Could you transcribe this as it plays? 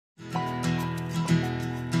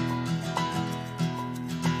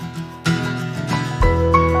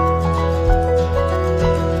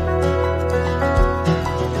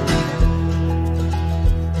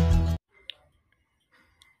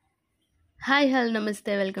Hi hello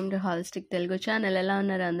నమస్తే welcome to holistic Telugu channel. ఎలా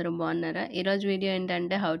ఉన్నారు? అందరూ బాగున్నారా? ఈరోజు వీడియో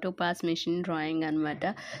ఏంటంటే how to pass machine drawing అనమాట.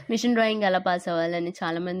 మిషన్ డ్రాయింగ్ ఎలా పాస్ అవ్వాలని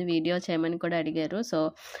చాలామంది వీడియో చేయమని కూడా అడిగారు. సో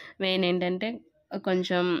మెయిన్ ఏంటంటే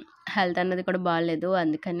కొంచెం హెల్త్ అన్నది కూడా బాగాలేదు,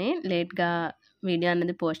 అందుకని లేట్గా వీడియో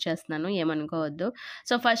అనేది పోస్ట్ చేస్తున్నాను, ఏమనుకోవద్దు.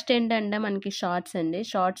 సో ఫస్ట్ ఏంటంటే మనకి షార్ట్స్ అండి.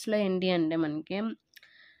 షార్ట్స్లో ఏంటి అంటే మనకి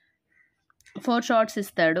 4 షార్ట్స్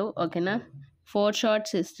ఇస్తాడు, ఓకేనా. 4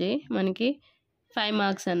 షార్ట్స్ ఇచ్చి మనకి 5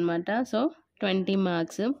 మార్క్స్ అనమాట. So 20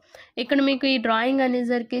 marks. ఇక్కడ మీకు ఈ డ్రాయింగ్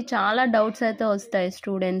అనేసరికి చాలా డౌట్స్ అయితే వస్తాయి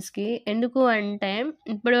స్టూడెంట్స్కి. ఎందుకు అంటే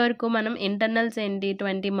ఇప్పటి వరకు మనం ఇంటర్నల్స్ ఏంటి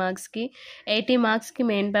 20 మార్క్స్కి 80 మార్క్స్కి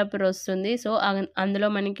మెయిన్ పేపర్ వస్తుంది. సో అందులో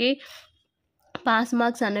మనకి పాస్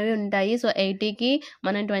మార్క్స్ అనేవి ఉంటాయి. సో 80కి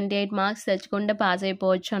మనం 28 మార్క్స్ తెచ్చుకుంటే పాస్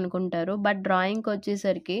అయిపోవచ్చు అనుకుంటారు. బట్ డ్రాయింగ్కి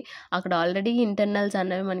వచ్చేసరికి అక్కడ ఆల్రెడీ ఇంటర్నల్స్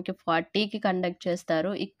అనేవి మనకి 40కి కండక్ట్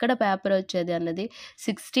చేస్తారు. ఇక్కడ పేపర్ వచ్చేది అన్నది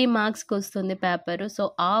 60 మార్క్స్కి వస్తుంది పేపరు. సో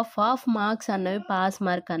హాఫ్ మార్క్స్ అన్నవి పాస్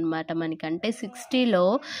మార్క్ అనమాట మనకి. అంటే 60లో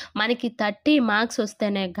మనకి 30 మార్క్స్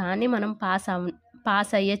వస్తేనే కానీ మనం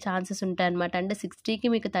పాస్ అయ్యే ఛాన్సెస్ ఉంటాయి అనమాట. అంటే 60కి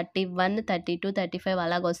మీకు 31, 32, 35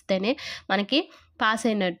 అలాగ వస్తేనే మనకి పాస్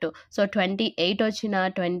అయినట్టు. సో 28 వచ్చినా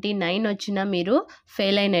 29 వచ్చినా మీరు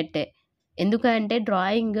ఫెయిల్ అయినట్టే. ఎందుకంటే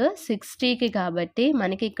డ్రాయింగ్ 60కి కాబట్టి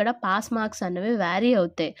మనకి ఇక్కడ పాస్ మార్క్స్ అనేవి వ్యారీ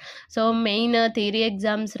అవుతాయి. సో మెయిన్ థియరీ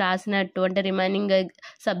ఎగ్జామ్స్ రాసినట్టు అంటే రిమైనింగ్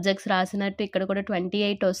సబ్జెక్ట్స్ రాసినట్టు ఇక్కడ కూడా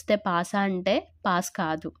 28 వస్తే పాసా అంటే పాస్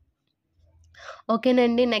కాదు,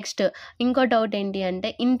 ఓకేనండి. నెక్స్ట్ ఇంకో డౌట్ ఏంటి అంటే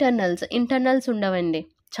ఇంటర్నల్స్ ఉండవండి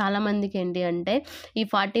చాలామందికి. ఏంటి అంటే ఈ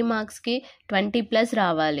 40 మార్క్స్కి 20+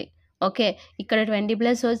 రావాలి, ఓకే. ఇక్కడ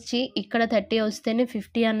 20+ వచ్చి ఇక్కడ 30 వస్తేనే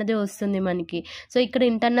 50 అన్నది వస్తుంది మనకి. సో ఇక్కడ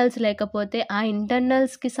ఇంటర్నల్స్ లేకపోతే ఆ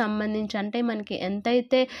ఇంటర్నల్స్కి సంబంధించి అంటే మనకి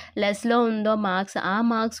ఎంతైతే లెస్లో ఉందో మార్క్స్, ఆ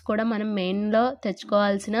మార్క్స్ కూడా మనం మెయిన్లో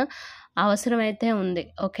తెచ్చుకోవాల్సిన అవసరం అయితే ఉంది,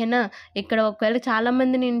 ఓకేనా. ఇక్కడ ఒకవేళ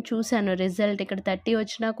చాలామంది నేను చూశాను రిజల్ట్ ఇక్కడ 30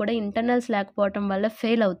 వచ్చినా కూడా ఇంటర్నల్స్ లేకపోవటం వల్ల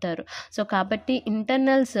ఫెయిల్ అవుతారు. సో కాబట్టి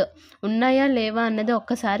ఇంటర్నల్స్ ఉన్నాయా లేవా అన్నది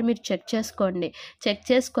ఒక్కసారి మీరు చెక్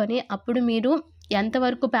చేసుకొని అప్పుడు మీరు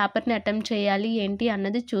ఎంతవరకు పేపర్ని అటెంప్ట్ చేయాలి ఏంటి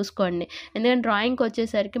అన్నది చూసుకోండి. ఎందుకంటే డ్రాయింగ్కి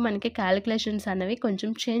వచ్చేసరికి మనకి క్యాలిక్యులేషన్స్ అనేవి కొంచెం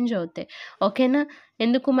చేంజ్ అవుతాయి, ఓకేనా.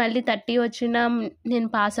 ఎందుకు మళ్ళీ 30 వచ్చినా నేను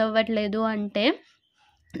పాస్ అవ్వట్లేదు అంటే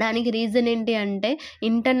దానికి రీజన్ ఏంటి అంటే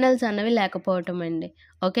ఇంటర్నల్స్ అనేవి లేకపోవటం అండి,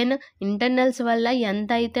 ఓకేనా. ఇంటర్నల్స్ వల్ల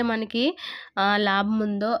ఎంత అయితే మనకి లాభం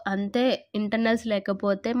ఉందో అంతే ఇంటర్నల్స్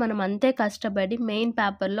లేకపోతే మనం అంతే కష్టపడి మెయిన్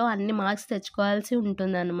పేపర్లో అన్ని మార్క్స్ తెచ్చుకోవాల్సి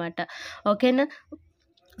ఉంటుందన్నమాట, ఓకేనా.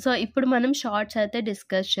 సో ఇప్పుడు మనం షార్ట్స్ అయితే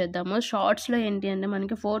డిస్కస్ చేద్దాము. షార్ట్స్లో ఏంటి అంటే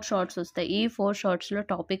మనకి 4 షార్ట్స్ వస్తాయి. ఈ 4 షార్ట్స్లో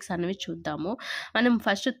టాపిక్స్ అనేవి చూద్దాము. మనం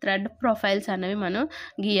ఫస్ట్ థ్రెడ్ ప్రొఫైల్స్ అనేవి మనం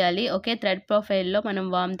గీయాలి, ఓకే. థ్రెడ్ ప్రొఫైల్లో మనం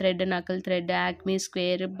వామ్ థ్రెడ్, నకల్ థ్రెడ్, యాక్మీ,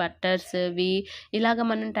 స్క్వేర్, బట్టర్స్, ఇలాగ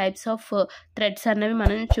మనం టైప్స్ ఆఫ్ థ్రెడ్స్ అనేవి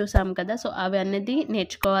మనం చూసాం కదా. సో అవి అనేది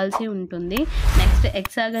నేర్చుకోవాల్సి ఉంటుంది. Next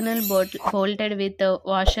hexagonal bolted with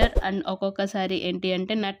washer and ఒక్కొక్కసారి ఏంటి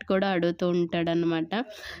అంటే నట్ కూడా అడుగుతూ ఉంటాడు అనమాట.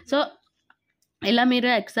 సో ఇలా మీరు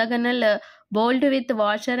hexagonal bolt with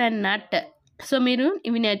washer and nut, so మీరు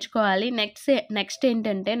ఇవి నేర్చుకోవాలి. నెక్స్ట్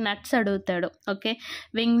ఏంటంటే నట్స్ అడుగుతాడు, ఓకే.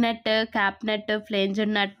 వింగ్ నట్, క్యాప్ నట్,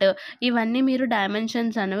 ఫ్లేంజర్ నట్, ఇవన్నీ మీరు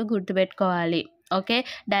డైమెన్షన్స్ అనేవి గుర్తుపెట్టుకోవాలి, ఓకే.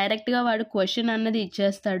 డైరెక్ట్గా వాడు క్వశ్చన్ అన్నది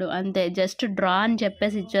ఇచ్చేస్తాడు, అంతే. జస్ట్ డ్రా అని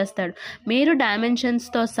చెప్పేసి ఇచ్చేస్తాడు. మీరు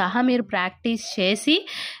డైమెన్షన్స్తో సహా మీరు ప్రాక్టీస్ చేసి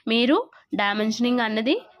మీరు డైమెన్షనింగ్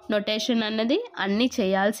అన్నది, నొటేషన్ అన్నది అన్నీ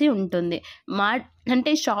చేయాల్సి ఉంటుంది.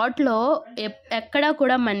 అంటే షార్ట్లో ఎక్కడా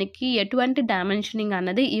కూడా మనకి ఎటువంటి డైమెన్షనింగ్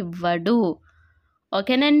అన్నది ఇవ్వడు,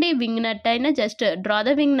 ఓకేనండి. వింగ్ నట్ అయినా జస్ట్ డ్రా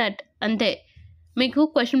ద వింగ్ నట్ అంతే. మీకు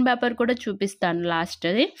క్వశ్చన్ పేపర్ కూడా చూపిస్తాను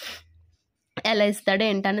లాస్ట్ది ఎలా ఇస్తాడు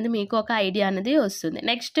ఏంటన్నది మీకు ఒక ఐడియా అనేది వస్తుంది.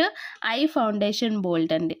 నెక్స్ట్ ఐ ఫౌండేషన్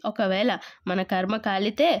బోల్ట్ అండి. ఒకవేళ మన కర్మ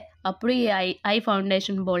కాలితే అప్పుడు ఈ ఐ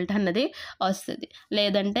ఫౌండేషన్ బోల్ట్ అన్నది వస్తుంది.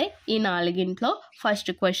 లేదంటే ఈ 4గింట్లో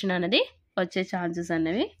ఫస్ట్ క్వశ్చన్ అనేది వచ్చే ఛాన్సెస్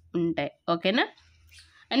అనేవి ఉంటాయి, ఓకేనా.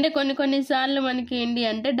 అంటే కొన్నిసార్లు మనకి ఏంటి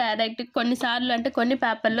అంటే డైరెక్ట్, కొన్నిసార్లు అంటే కొన్ని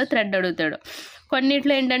పేపర్లో థ్రెడ్ అడుగుతాడు,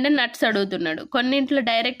 కొన్నిట్లో ఏంటంటే నట్స్ అడుగుతున్నాడు, కొన్నిట్లో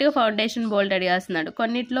డైరెక్ట్గా ఫౌండేషన్ బోల్ట్ అడిగేస్తున్నాడు,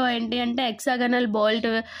 కొన్నిట్లో ఏంటి అంటే hexagonal bolt,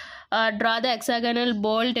 draw the hexagonal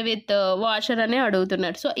bolt with washer అనే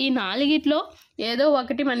అడుగుతున్నాడు. సో ఈ 4గిట్లో ఏదో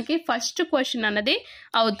ఒకటి మనకి ఫస్ట్ క్వశ్చన్ అన్నది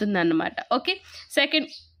అవుతుందన్నమాట, ఓకే.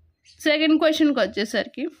 సెకండ్ క్వశ్చన్కి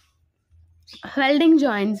వచ్చేసరికి వెల్డింగ్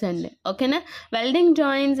జాయింట్స్ అండి, ఓకేనా. వెల్డింగ్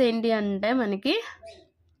జాయింట్స్ ఏంటి అంటే మనకి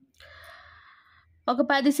ఒక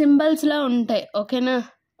 10 సింబల్స్లో ఉంటాయి, ఓకేనా.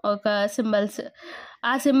 ఒక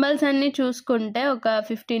ఆ సింబల్స్ అన్నీ చూసుకుంటే ఒక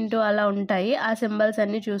 15 అలా ఉంటాయి. ఆ సింబల్స్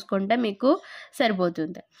అన్నీ చూసుకుంటే మీకు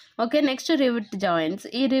సరిపోతుంది, ఓకే. Next rivet joints.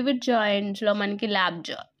 ఈ రివిట్ జాయింట్స్లో మనకి ల్యాబ్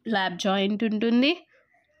జాయింట్ ఉంటుంది,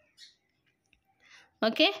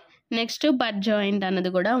 ఓకే. నెక్స్ట్ బట్ జాయింట్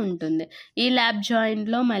అన్నది కూడా ఉంటుంది. ఈ ల్యాప్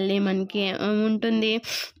జాయింట్లో మళ్ళీ మనకి ఉంటుంది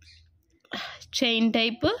చైన్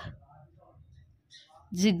టైప్,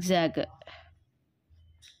 జిగ్జాగ్.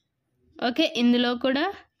 ఓకే,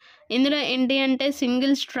 ఇందులో ఏంటి అంటే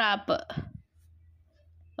single strap.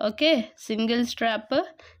 Okay, single strap.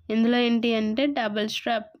 ఇందులో ఏంటి అంటే double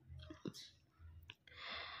strap.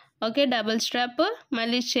 Okay, double strap,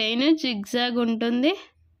 మళ్ళీ చైన్, జిగ్జాగ్ ఉంటుంది.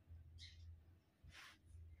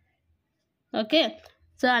 ఓకే,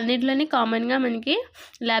 సో అన్నిట్లోని కామన్గా మనకి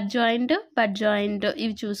ల్యాప్ జాయింట్, బట్ జాయింట్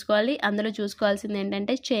ఇవి చూసుకోవాలి. అందులో చూసుకోవాల్సింది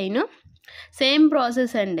ఏంటంటే చైన్. సేమ్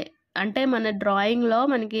ప్రాసెస్ అండి, అంటే మన డ్రాయింగ్లో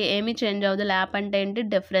మనకి ఏమీ చేంజ్ అవ్వదు. ల్యాప్ అంటే ఏంటి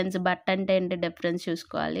డిఫరెన్స్, బట్ అంటే ఏంటి డిఫరెన్స్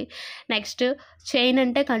చూసుకోవాలి. నెక్స్ట్ చైన్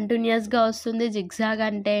అంటే కంటిన్యూస్గా వస్తుంది. జిగ్జాగ్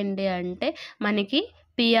అంటే ఏంటి అంటే మనకి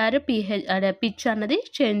పిచ్ అన్నది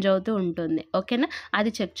చేంజ్ అవుతూ ఉంటుంది. ఓకేనా,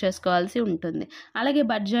 అది చెక్ చేసుకోవాల్సి ఉంటుంది. అలాగే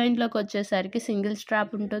బట్ జాయింట్లోకి వచ్చేసరికి సింగిల్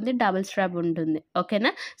స్ట్రాప్ ఉంటుంది, డబుల్ స్ట్రాప్ ఉంటుంది.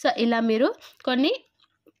 ఓకేనా, సో ఇలా మీరు కొన్ని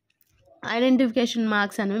ఐడెంటిఫికేషన్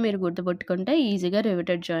మార్క్స్ అనేవి మీరు గుర్తుపెట్టుకుంటే ఈజీగా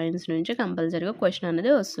రివిటెడ్ జాయింట్స్ నుంచి కంపల్సరీగా క్వశ్చన్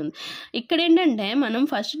అనేది వస్తుంది. ఇక్కడ ఏంటంటే మనం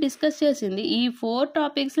ఫస్ట్ డిస్కస్ చేసింది ఈ 4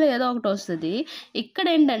 టాపిక్స్లో ఏదో ఒకటి వస్తుంది. ఇక్కడ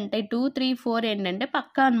ఏంటంటే 2, 3, 4 ఏంటంటే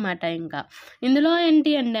పక్కా అనమాట. ఇంకా ఇందులో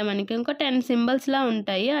ఏంటి అంటే మనకి ఇంకా 10 సింబల్స్లా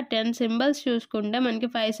ఉంటాయి. ఆ 10 సింబల్స్ చూసుకుంటే మనకి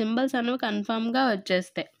 5 సింబల్స్ అనేవి కన్ఫామ్గా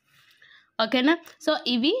వచ్చేస్తాయి. ఓకేనా, సో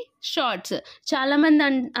ఇవి షార్ట్స్. చాలామంది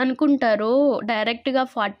అనుకుంటారు డైరెక్ట్గా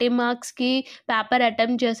 40 మార్క్స్కి పేపర్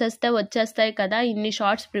అటెంప్ట్ చేసేస్తే వచ్చేస్తాయి కదా, ఇన్ని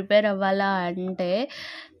షార్ట్స్ ప్రిపేర్ అవ్వాలా అంటే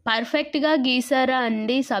పర్ఫెక్ట్గా గీసారా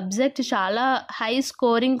అండి. సబ్జెక్ట్ చాలా హై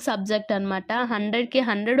స్కోరింగ్ సబ్జెక్ట్ అనమాట. 100కి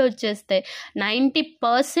 100 వచ్చేస్తాయి.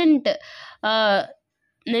 90%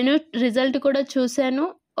 నేను రిజల్ట్ కూడా చూశాను.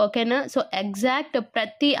 ఓకేనా, సో ఎగ్జాక్ట్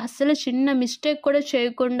అసలు చిన్న మిస్టేక్ కూడా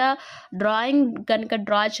చేయకుండా డ్రాయింగ్ కనుక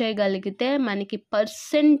డ్రా చేయగలిగితే మనకి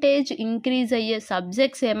పర్సెంటేజ్ ఇంక్రీజ్ అయ్యే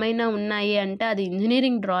సబ్జెక్ట్స్ ఏమైనా ఉన్నాయి అంటే అది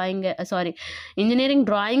ఇంజనీరింగ్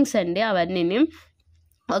డ్రాయింగ్స్ అండి అవన్నీ.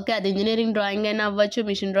 ఓకే, అది ఇంజనీరింగ్ డ్రాయింగ్ అయినా అవ్వచ్చు,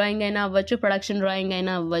 మిషన్ డ్రాయింగ్ అయినా అవ్వచ్చు, ప్రొడక్షన్ డ్రాయింగ్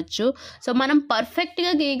అయినా అవ్వచ్చు. సో మనం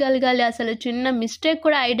పర్ఫెక్ట్గా గీయగలగాలి. అసలు చిన్న మిస్టేక్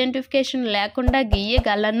కూడా ఐడెంటిఫికేషన్ లేకుండా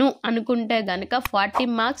గీయగలను అనుకుంటే కనుక 40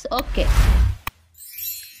 మార్క్స్ ఓకే.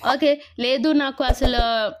 ఓకే, లేదు నాకు అసలు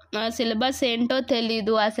సిలబస్ ఏంటో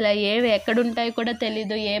తెలీదు, అసలు ఏవి ఎక్కడుంటాయో కూడా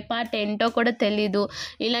తెలీదు, ఏ పార్ట్ ఏంటో కూడా తెలీదు,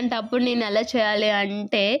 ఇలాంటప్పుడు నేను ఎలా చేయాలి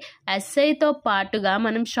అంటే ఎస్ఐతో పాటుగా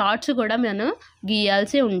మనం షార్ట్స్ కూడా మనం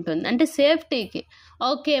గీయాల్సి ఉంటుంది. అంటే సేఫ్టీకి.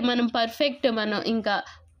 ఓకే, మనం ఇంకా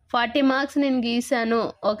 40 మార్క్స్ నేను గీసాను,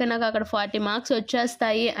 ఓకే నాకు అక్కడ 40 మార్క్స్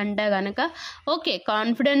వచ్చేస్తాయి అంటే కనుక ఓకే,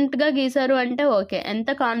 కాన్ఫిడెంట్గా గీసారు అంటే ఓకే. ఎంత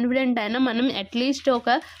కాన్ఫిడెంట్ అయినా మనం అట్లీస్ట్ ఒక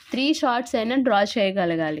 3 షార్ట్స్ అయినా డ్రా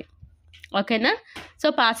చేయగలగాలి. ఓకేనా, సో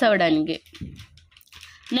పాస్ అవ్వడానికి.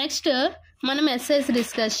 నెక్స్ట్ మనం ఎస్ఐస్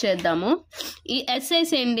డిస్కస్ చేద్దాము. ఈ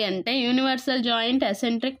ఎస్ఐస్ ఏంటి అంటే universal joint,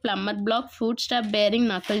 eccentric, plumber black, foot stop, bearing,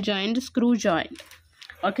 నకల్ joint, screw joint.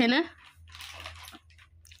 ఓకేనా,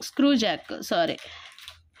 screw Jack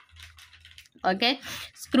okay,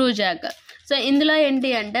 screw Jack. So ఇందులో ఏంటి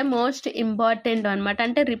అంటే మోస్ట్ ఇంపార్టెంట్ అనమాట,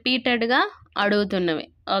 అంటే రిపీటెడ్గా అడుగుతున్నవి.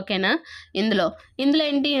 ఓకేనా, ఇందులో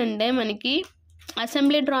ఏంటి అంటే మనకి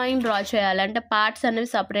అసెంబ్లీ డ్రాయింగ్ డ్రా చేయాలంటే పార్ట్స్ అనేవి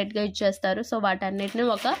సపరేట్గా ఇచ్చేస్తారు. సో వాటన్నిటిని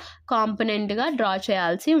ఒక కాంపోనెంట్గా డ్రా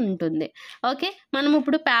చేయాల్సి ఉంటుంది. ఓకే, మనం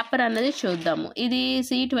ఇప్పుడు పేపర్ అన్నది చూద్దాము. ఇది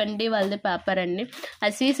C20 వాళ్ళది పేపర్ అండి.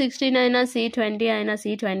 అది C16 అయినా, C20 అయినా,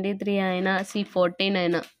 C23 అయినా, C14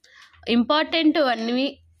 అయినా ఇంపార్టెంట్ అన్నీ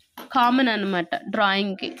కామన్ అనమాట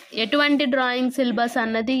డ్రాయింగ్కి. ఎటువంటి డ్రాయింగ్ సిలబస్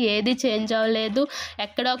అన్నది ఏది చేంజ్ అవ్వలేదు.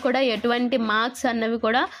 ఎక్కడ కూడా ఎటువంటి మార్క్స్ అన్నవి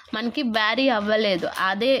కూడా మనకి వ్యారీ అవ్వలేదు.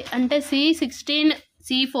 అదే అంటే C16,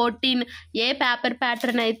 C14 ఏ పేపర్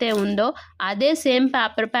ప్యాటర్న్ అయితే ఉందో అదే సేమ్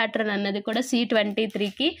పేపర్ ప్యాటర్న్ అన్నది కూడా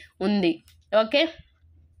C23కి ఉంది. ఓకే,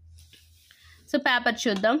 సో పేపర్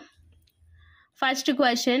చూద్దాం. First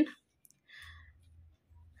question,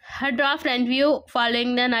 draw front view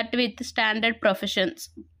following the nut with standard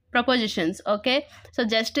prepositions. Okay, so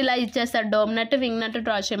just ఇలా ఇచ్చేస్తారు. డోమ్ నట్, వింగ్ నట్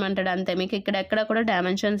డ్రా చేయమంటాడు అంతే. మీకు ఇక్కడ ఎక్కడ కూడా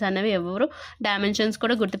డైమెన్షన్స్ అనేవి ఎవరు, డైమెన్షన్స్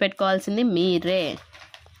కూడా గుర్తుపెట్టుకోవాల్సింది మీరే.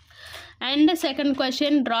 And second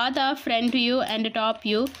question, draw the front view and top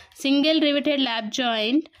view single riveted lap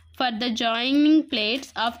joint for the joining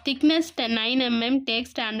plates of thickness 9 mm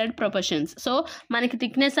take standard proportions. So మనకి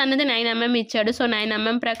థిక్నెస్ అనేది 9 mm ఇచ్చాడు. సో 9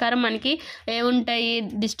 mm ప్రకారం మనకి ఏముంటాయి,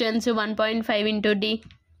 డిస్టెన్స్ 1.5 × d.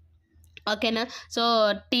 ఓకేనా, so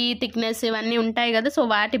tea thickness ఇవన్నీ ఉంటాయి కదా. సో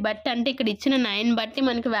వాటి బట్టి అంటే ఇక్కడ ఇచ్చిన 9 బట్టి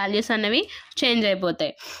మనకి వాల్యూస్ అనేవి చేంజ్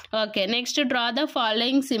అయిపోతాయి. Okay, next draw the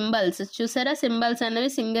following symbols. చూసారా, సింబల్స్ అనేవి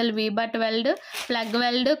single we but wealth, plug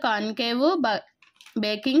wealth, concave,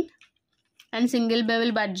 baking and single bevel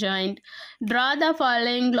butt joint. Draw the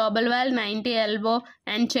following global valve, 90 elbow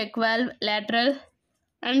and check valve, lateral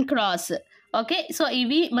and cross. Okay, so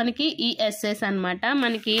ఇవి మనకి ఈ SS అనమాట.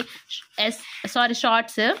 మనకి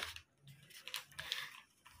shorts.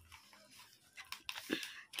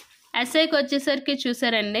 ఎస్ఐకి వచ్చేసరికి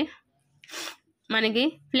చూసారండి, మనకి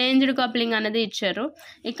ఫ్లేంజ్డ్ కప్లింగ్ అనేది ఇచ్చారు.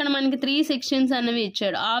 ఇక్కడ మనకి 3 సెక్షన్స్ అనేవి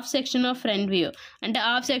ఇచ్చాడు. Half section of front view, అంటే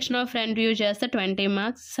half section of front view చేస్తే 20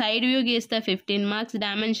 మార్క్స్, సైడ్ వ్యూ గీస్తే 15 మార్క్స్,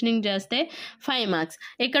 డైమెన్షనింగ్ చేస్తే 5 మార్క్స్.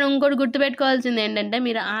 ఇక్కడ ఇంకోటి గుర్తుపెట్టుకోవాల్సింది ఏంటంటే,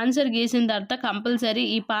 మీరు ఆన్సర్ గీసిన తర్వాత కంపల్సరీ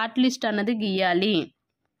ఈ పార్ట్ లిస్ట్ అన్నది గీయాలి.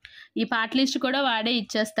 ఈ పార్ట్ లిస్ట్ కూడా వాడే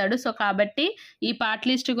ఇచ్చేస్తాడు. సో కాబట్టి ఈ పార్ట్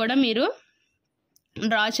లిస్ట్ కూడా మీరు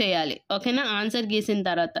డ్రా చేయాలి. ఓకేనా, ఆన్సర్ గీసిన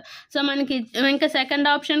తర్వాత. సో మనకి ఇంకా సెకండ్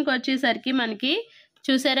ఆప్షన్కి వచ్చేసరికి మనకి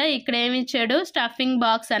చూసారా, ఇక్కడ ఏమి ఇచ్చాడు, స్టఫింగ్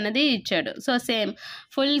బాక్స్ అనేది ఇచ్చాడు. So same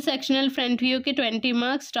full sectional front వ్యూకి 20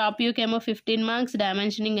 marks, top వ్యూకి ఏమో 15 మార్క్స్,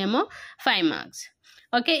 డైమెన్షనింగ్ ఏమో 5 మార్క్స్.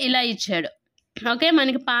 ఓకే, ఇలా ఇచ్చాడు. ఓకే,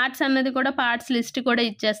 మనకి పార్ట్స్ అన్నది కూడా పార్ట్స్ లిస్ట్ కూడా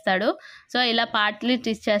ఇచ్చేస్తాడు. సో ఇలా పార్ట్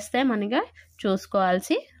లిస్ట్ ఇచ్చేస్తే మనకి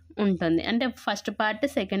చూసుకోవాల్సి ఉంటుంది. అంటే first part,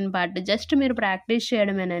 second part just మీరు ప్రాక్టీస్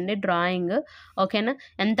చేయడమేనండి డ్రాయింగ్. ఓకేనా,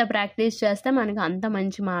 ఎంత ప్రాక్టీస్ చేస్తే మనకి అంత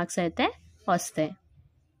మంచి మార్క్స్ అయితే వస్తాయి.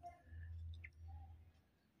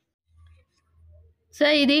 సో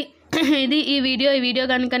ఇది ఈ వీడియో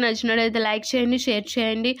కనుక నచ్చినట్లయితే లైక్ చేయండి, షేర్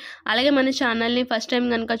చేయండి. అలాగే మన ఛానల్ని ఫస్ట్ టైం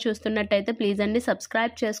కనుక చూస్తున్నట్టయితే ప్లీజ్ అండి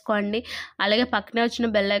సబ్స్క్రైబ్ చేసుకోండి. అలాగే పక్కనే వచ్చిన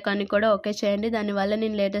బెల్ ఐకాన్ని కూడా ఓకే చేయండి. దానివల్ల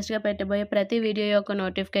నేను లేటెస్ట్గా పెట్టబోయే ప్రతి వీడియో యొక్క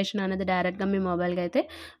నోటిఫికేషన్ అనేది డైరెక్ట్గా మీ మొబైల్కి అయితే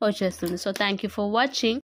వచ్చేస్తుంది. So thank you for watching.